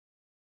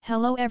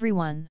Hello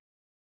everyone.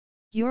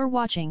 You're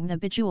watching the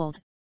Bejeweled.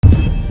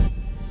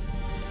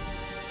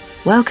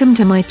 Welcome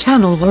to my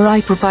channel where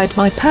I provide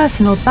my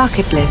personal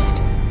bucket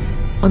list.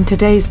 On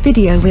today's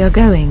video we are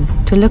going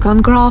to look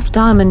on Graff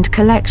Diamond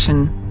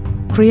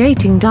Collection.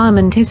 Creating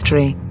Diamond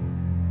History.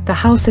 The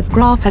House of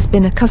Graff has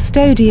been a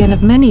custodian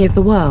of many of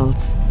the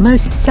world's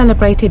most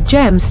celebrated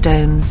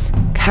gemstones,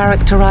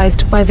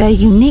 characterized by their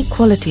unique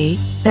quality,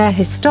 their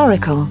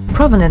historical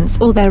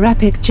provenance or their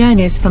epic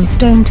journeys from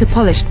stone to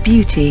polished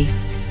beauty.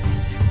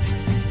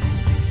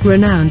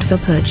 Renowned for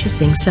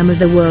purchasing some of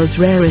the world's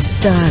rarest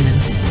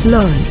diamonds,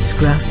 Lawrence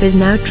Graff is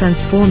now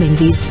transforming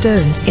these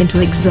stones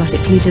into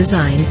exotically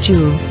designed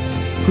jewel.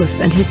 Graff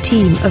and his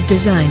team of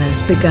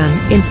designers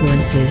began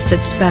influences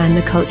that span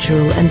the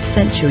cultural and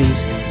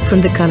centuries,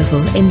 from the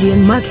colorful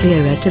Indian mug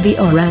era to the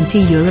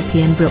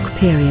Oriental-European Brook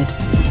period.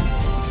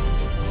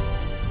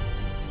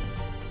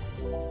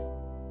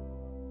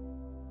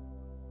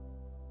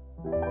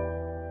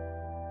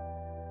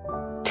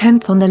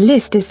 Tenth on the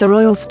list is the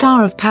Royal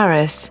Star of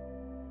Paris.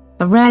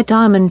 A rare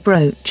diamond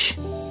brooch.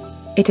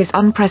 It is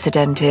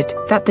unprecedented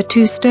that the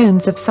two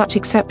stones of such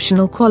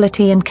exceptional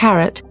quality and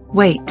carat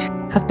weight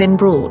have been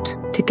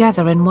brought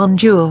together in one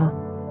jewel.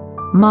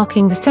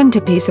 Marking the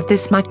centerpiece of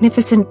this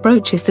magnificent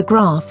brooch is the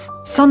Graff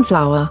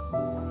Sunflower,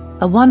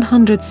 a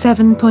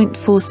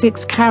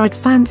 107.46 carat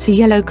fancy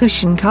yellow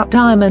cushion-cut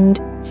diamond,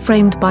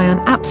 framed by an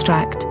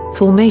abstract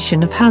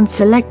formation of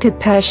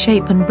hand-selected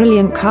pear-shaped and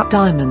brilliant cut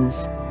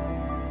diamonds.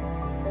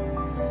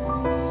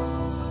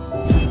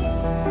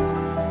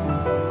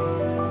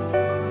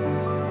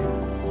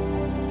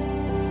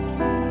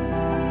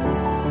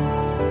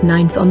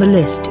 Ninth on the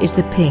list is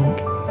the Pink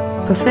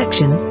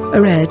Perfection,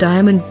 a rare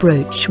diamond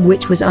brooch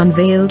which was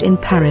unveiled in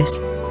Paris.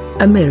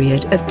 A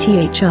myriad of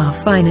THR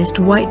finest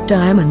white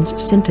diamonds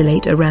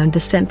scintillate around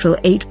the central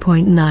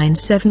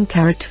 8.97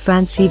 carat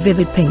fancy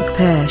vivid pink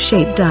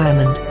pear-shaped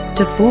diamond,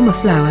 to form a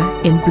flower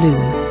in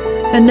bloom.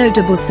 A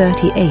notable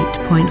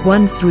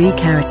 38.13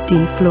 carat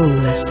D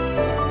flawless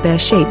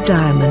pear-shaped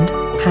diamond,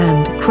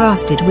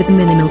 handcrafted with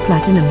minimal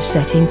platinum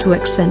setting to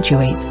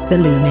accentuate the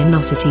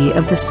luminosity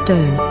of the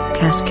stone,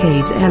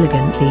 cascades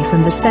elegantly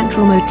from the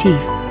central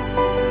motif.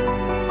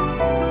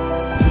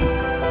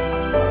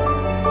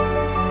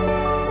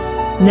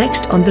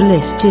 Next on the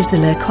list is the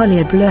Le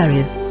Collier Bleu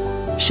Rive,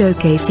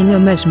 showcasing a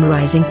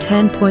mesmerizing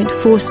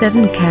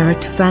 10.47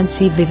 carat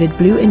fancy vivid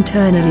blue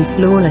internally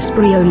flawless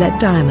briolette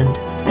diamond,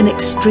 an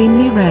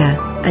extremely rare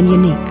and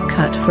unique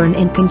cut for an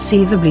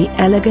inconceivably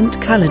elegant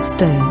colored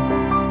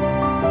stone.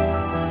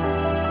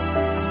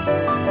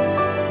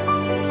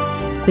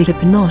 The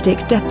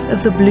hypnotic depth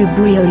of the blue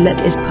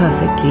briolette is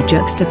perfectly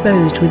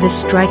juxtaposed with a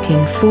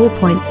striking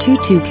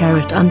 4.22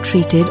 carat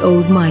untreated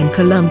old mine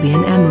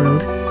Colombian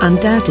emerald,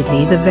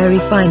 undoubtedly the very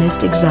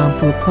finest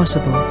example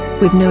possible,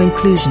 with no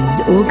inclusions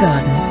or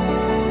garden.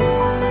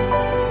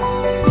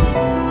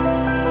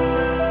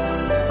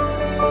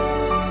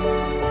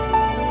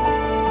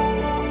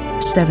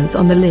 Seventh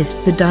on the list,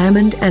 the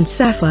Diamond and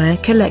Sapphire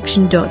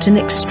Collection. An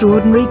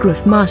extraordinary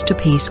Graff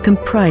masterpiece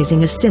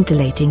comprising a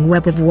scintillating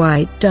web of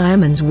white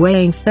diamonds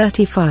weighing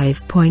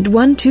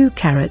 35.12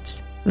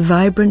 carats,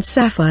 vibrant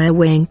sapphire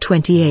weighing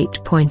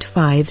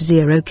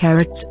 28.50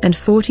 carats and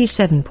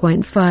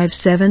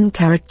 47.57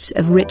 carats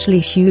of richly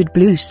hued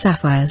blue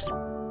sapphires.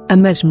 A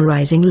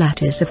mesmerizing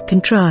lattice of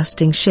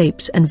contrasting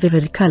shapes and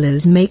vivid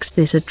colors makes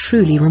this a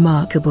truly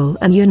remarkable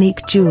and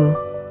unique jewel.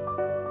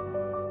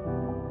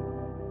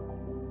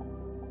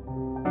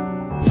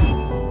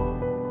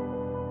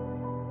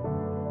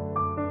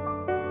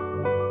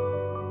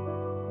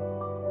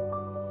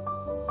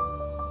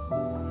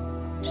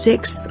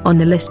 Sixth on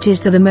the list is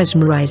the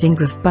mesmerizing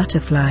Graff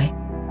Butterfly.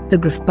 The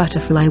Graff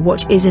Butterfly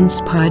watch is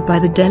inspired by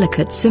the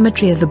delicate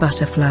symmetry of the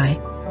butterfly.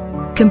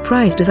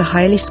 Comprised of a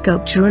highly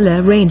sculptural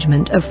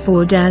arrangement of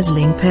 4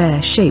 dazzling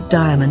pear-shaped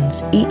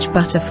diamonds, each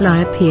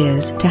butterfly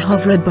appears to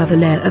hover above a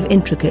layer of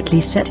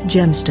intricately set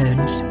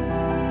gemstones.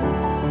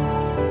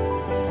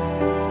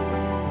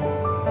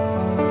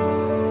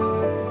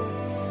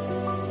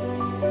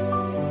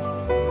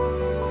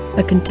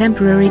 A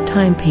contemporary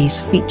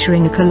timepiece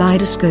featuring a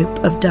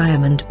kaleidoscope of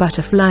diamond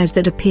butterflies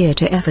that appear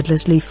to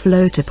effortlessly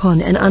float upon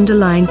an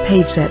underlying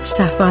pave-set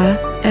sapphire,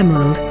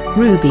 emerald,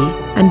 ruby,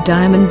 and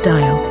diamond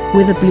dial,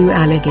 with a blue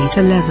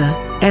alligator leather,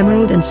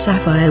 emerald and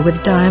sapphire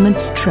with diamond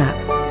strap.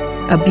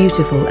 A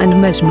beautiful and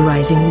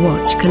mesmerizing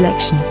watch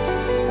collection.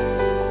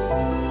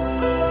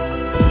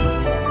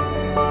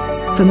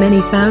 For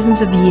many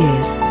thousands of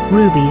years,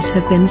 rubies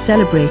have been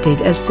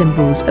celebrated as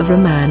symbols of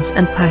romance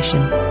and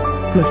passion.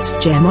 Graff's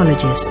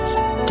gemologists,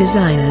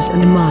 designers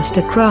and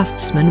master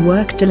craftsmen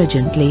work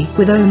diligently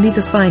with only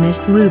the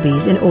finest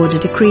rubies in order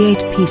to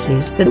create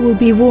pieces that will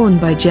be worn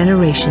by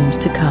generations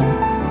to come.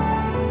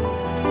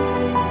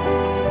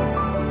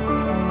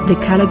 The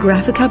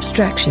calligraphic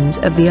abstractions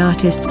of the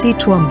artist C.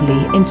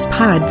 Twombly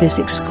inspired this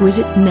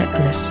exquisite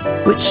necklace,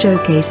 which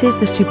showcases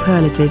the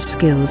superlative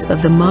skills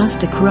of the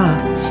master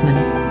craftsman.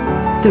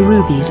 The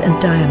rubies and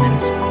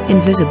diamonds,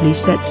 invisibly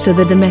set so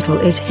that the metal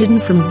is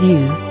hidden from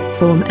view,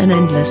 form an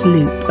endless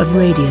loop of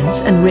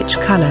radiance and rich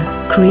color,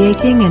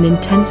 creating an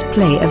intense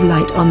play of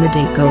light on the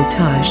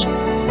décolletage.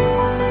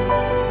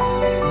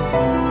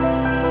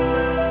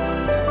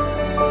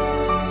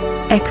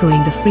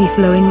 Echoing the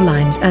free-flowing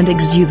lines and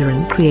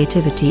exuberant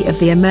creativity of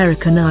the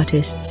American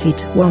artist C.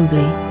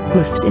 Twombly,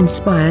 Graff's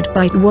inspired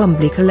by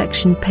Twombly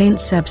collection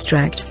paints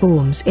abstract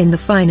forms in the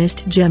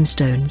finest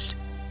gemstones.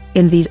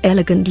 In these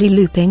elegantly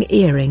looping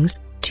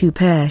earrings, two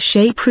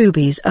pear-shaped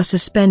rubies are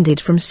suspended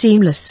from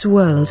seamless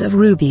swirls of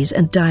rubies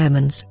and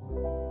diamonds.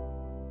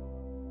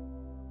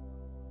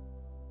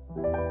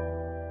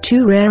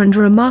 Two rare and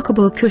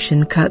remarkable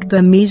cushion-cut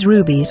Burmese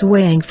rubies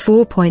weighing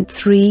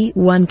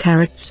 4.31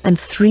 carats and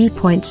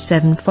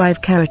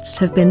 3.75 carats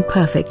have been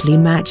perfectly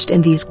matched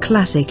in these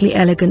classically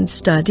elegant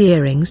stud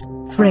earrings,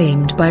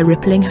 framed by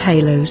rippling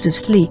halos of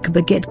sleek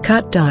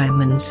baguette-cut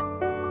diamonds.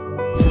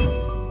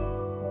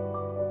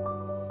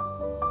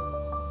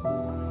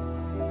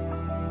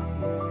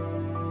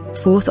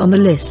 Fourth on the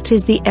list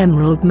is the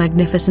Emerald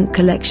Magnificent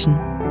Collection.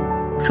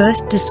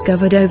 First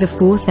discovered over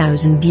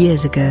 4,000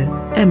 years ago,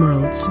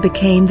 emeralds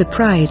became the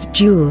prized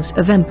jewels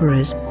of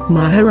emperors,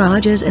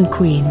 maharajas and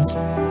queens.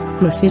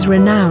 Graff is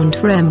renowned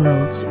for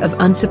emeralds of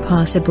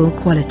unsurpassable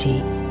quality,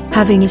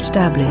 having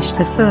established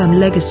a firm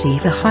legacy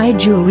for high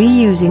jewelry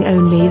using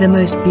only the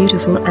most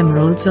beautiful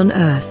emeralds on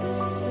earth.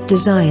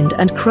 Designed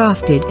and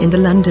crafted in the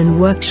London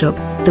workshop,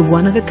 the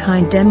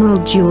one-of-a-kind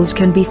emerald jewels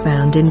can be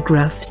found in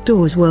Graff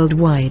stores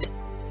worldwide.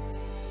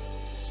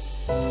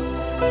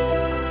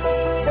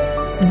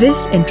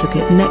 This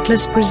intricate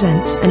necklace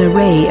presents an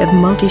array of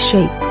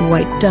multi-shaped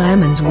white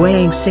diamonds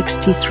weighing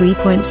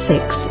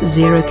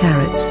 63.60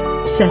 carats,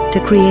 set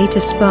to create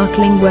a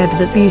sparkling web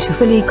that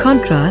beautifully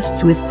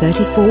contrasts with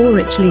 34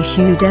 richly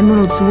hued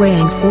emeralds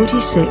weighing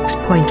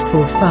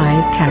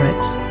 46.45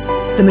 carats.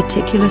 The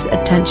meticulous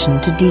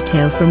attention to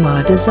detail from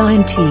our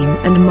design team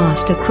and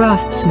master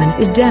craftsmen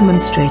is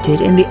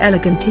demonstrated in the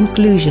elegant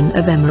inclusion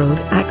of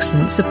emerald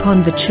accents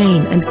upon the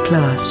chain and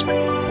clasp.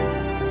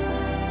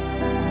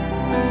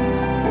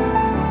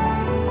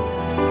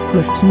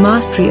 Graff's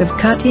mastery of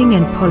cutting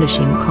and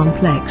polishing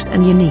complex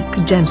and unique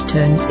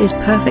gemstones is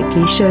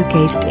perfectly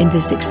showcased in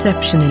this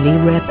exceptionally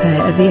rare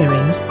pair of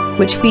earrings,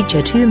 which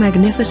feature two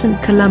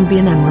magnificent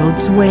Colombian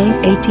emeralds weighing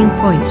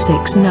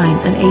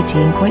 18.69 and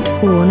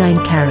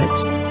 18.49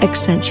 carats,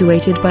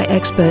 accentuated by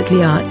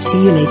expertly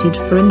articulated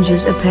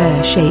fringes of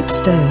pear-shaped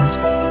stones.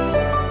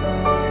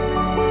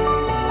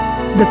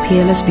 The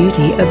peerless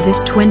beauty of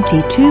this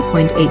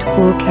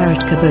 22.84 carat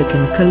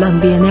Cabocan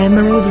Colombian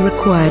emerald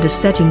required a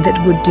setting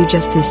that would do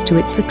justice to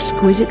its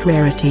exquisite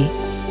rarity.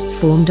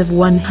 Formed of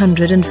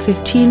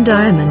 115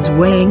 diamonds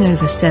weighing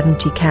over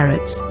 70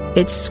 carats,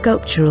 its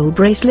sculptural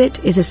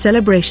bracelet is a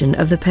celebration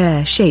of the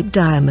pear-shaped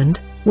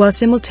diamond, while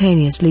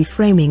simultaneously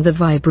framing the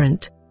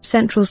vibrant,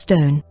 central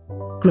stone.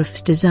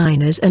 Graff's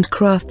designers and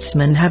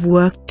craftsmen have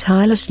worked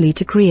tirelessly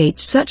to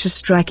create such a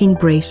striking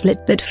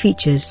bracelet that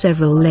features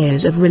several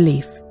layers of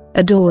relief,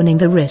 adorning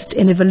the wrist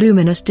in a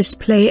voluminous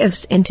display of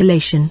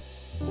scintillation.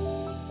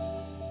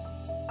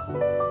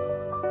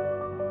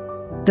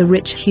 The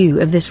rich hue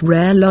of this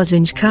rare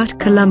lozenge-cut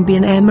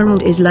Colombian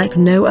emerald is like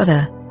no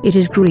other. It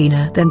is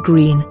greener than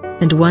green,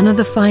 and one of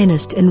the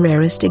finest and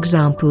rarest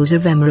examples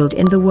of emerald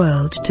in the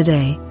world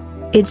today.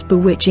 Its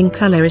bewitching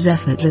color is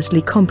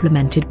effortlessly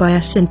complemented by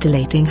a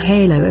scintillating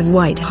halo of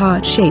white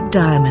heart-shaped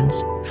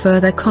diamonds,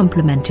 further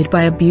complemented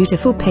by a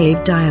beautiful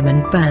paved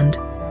diamond band.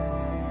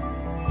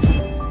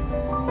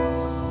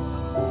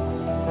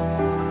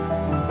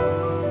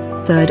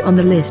 Third on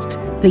the list,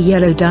 the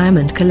Yellow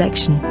Diamond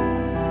Collection.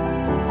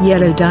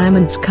 Yellow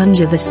diamonds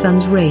conjure the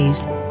sun's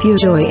rays, pure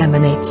joy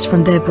emanates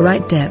from their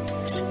bright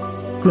depths.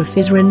 Graff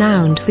is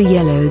renowned for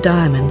yellow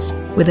diamonds,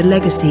 with a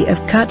legacy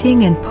of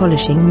cutting and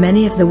polishing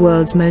many of the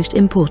world's most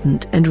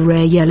important and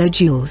rare yellow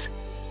jewels.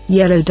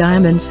 Yellow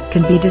diamonds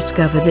can be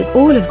discovered at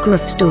all of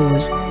Graff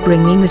stores,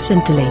 bringing a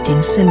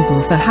scintillating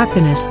symbol for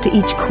happiness to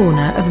each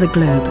corner of the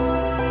globe.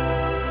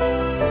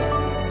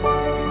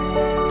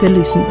 The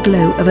lucent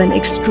glow of an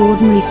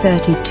extraordinary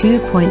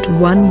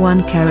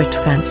 32.11 carat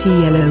fancy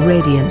yellow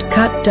radiant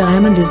cut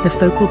diamond is the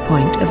focal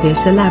point of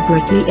this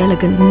elaborately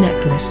elegant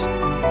necklace.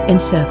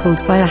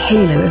 Encircled by a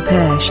halo of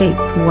pear-shaped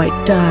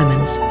white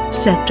diamonds,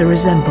 set to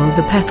resemble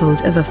the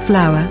petals of a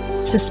flower,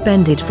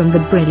 suspended from the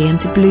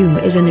brilliant bloom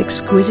is an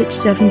exquisite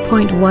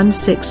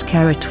 7.16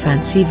 carat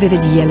fancy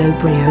vivid yellow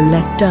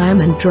briolette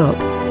diamond drop.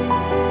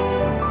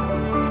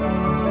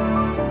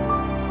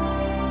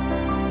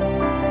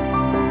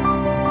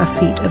 A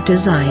feat of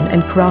design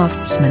and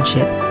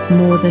craftsmanship,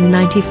 more than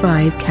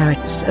 95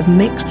 carats of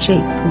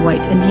mixed-shape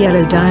white and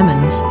yellow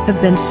diamonds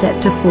have been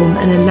set to form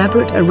an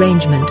elaborate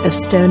arrangement of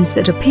stones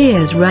that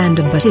appears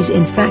random but is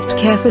in fact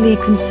carefully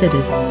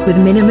considered, with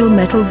minimal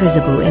metal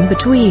visible in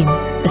between,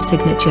 a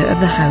signature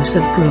of the House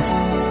of Graff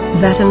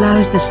that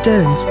allows the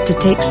stones to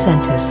take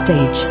center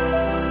stage.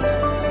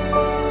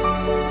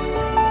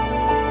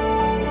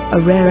 A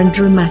rare and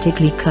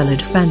dramatically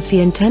colored fancy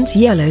intense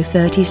yellow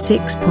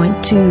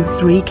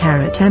 36.23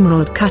 carat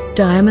emerald cut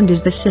diamond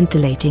is the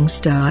scintillating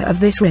star of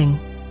this ring.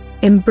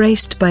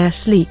 Embraced by a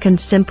sleek and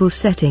simple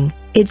setting,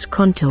 its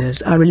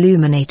contours are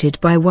illuminated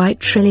by white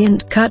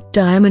trilliant cut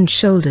diamond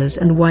shoulders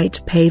and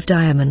white paved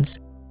diamonds.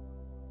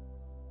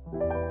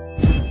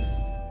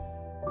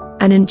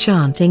 An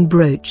enchanting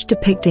brooch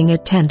depicting a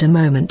tender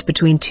moment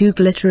between two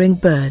glittering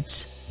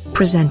birds,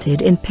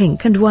 presented in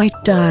pink and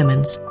white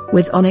diamonds,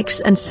 with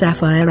onyx and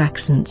sapphire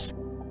accents.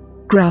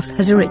 Graff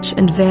has a rich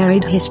and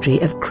varied history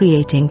of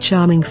creating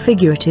charming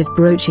figurative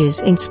brooches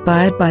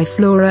inspired by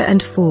flora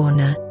and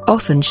fauna,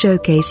 often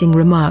showcasing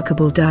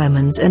remarkable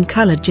diamonds and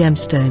colored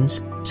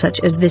gemstones, such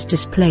as this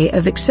display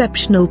of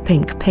exceptional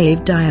pink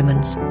paved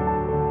diamonds.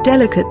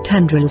 Delicate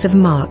tendrils of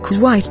Mark's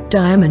white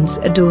diamonds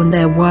adorn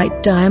their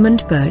white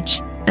diamond brooch,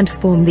 and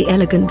form the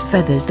elegant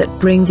feathers that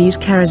bring these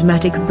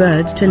charismatic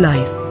birds to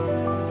life.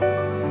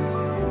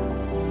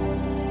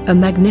 A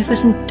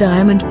magnificent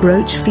diamond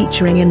brooch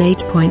featuring an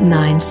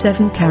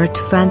 8.97 carat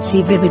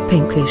fancy vivid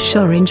pinkish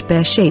orange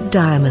pear-shaped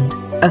diamond,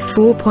 a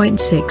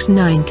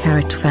 4.69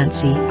 carat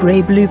fancy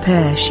grey-blue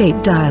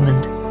pear-shaped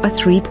diamond, a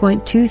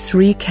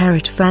 3.23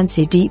 carat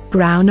fancy deep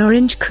brown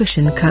orange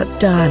cushion-cut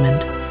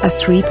diamond, a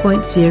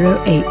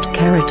 3.08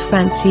 carat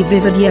fancy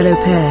vivid yellow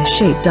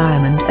pear-shaped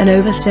diamond and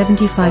over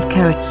 75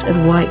 carats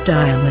of white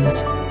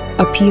diamonds.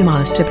 A pure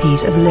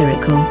masterpiece of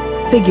lyrical,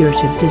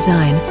 figurative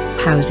design,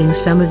 housing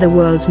some of the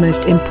world's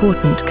most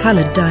important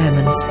colored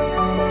diamonds.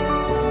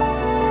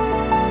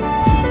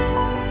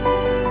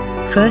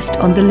 First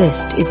on the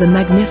list is the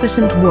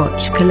magnificent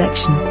watch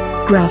collection.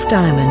 Graff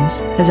Diamonds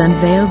has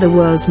unveiled the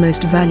world's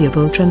most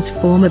valuable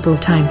transformable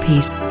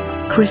timepiece.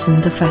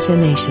 Christened the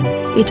Fascination,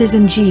 it is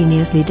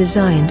ingeniously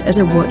designed as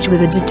a watch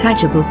with a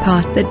detachable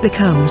part that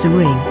becomes a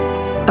ring.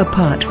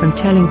 Apart from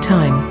telling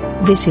time,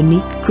 this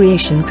unique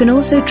creation can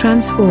also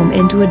transform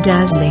into a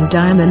dazzling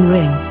diamond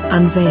ring.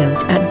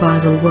 Unveiled at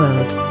Basel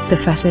World, the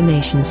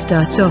Fascination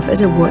starts off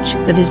as a watch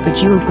that is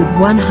bejeweled with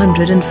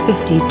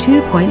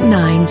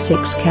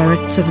 152.96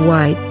 carats of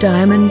white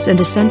diamonds and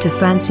a center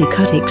fancy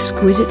cut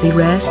exquisitely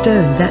rare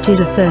stone that is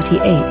a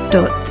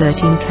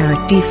 38.13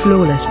 carat D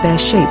flawless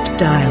pear-shaped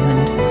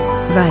diamond.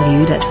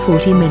 Valued at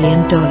 $40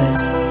 million,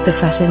 the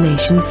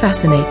Fascination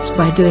fascinates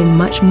by doing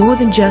much more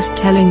than just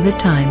telling the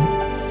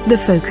time. The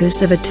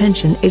focus of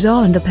attention is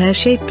on the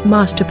pear-shaped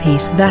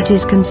masterpiece that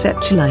is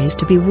conceptualized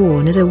to be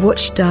worn as a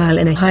watch dial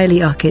in a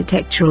highly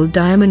architectural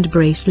diamond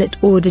bracelet,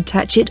 or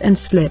detach it and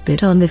slip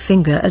it on the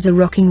finger as a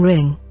rocking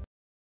ring.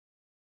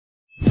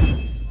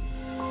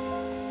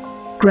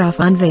 Graff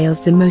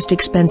unveils the most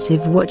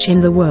expensive watch in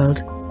the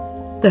world.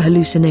 The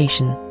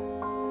Hallucination.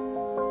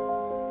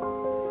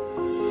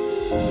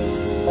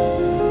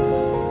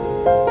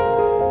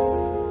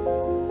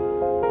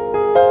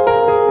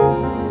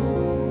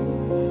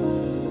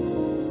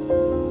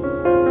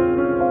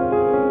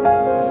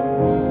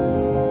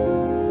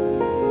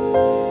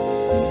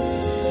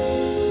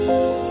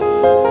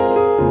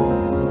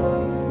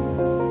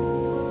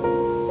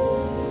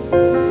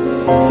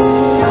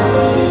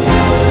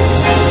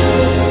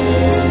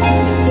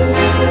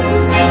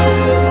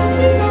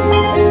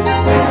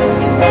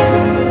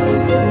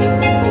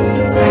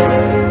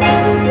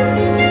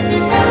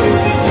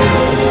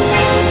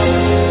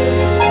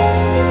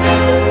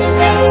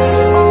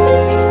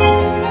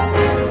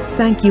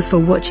 Thank you for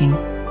watching,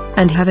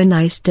 and have a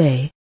nice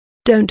day.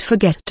 Don't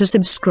forget to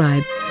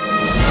subscribe.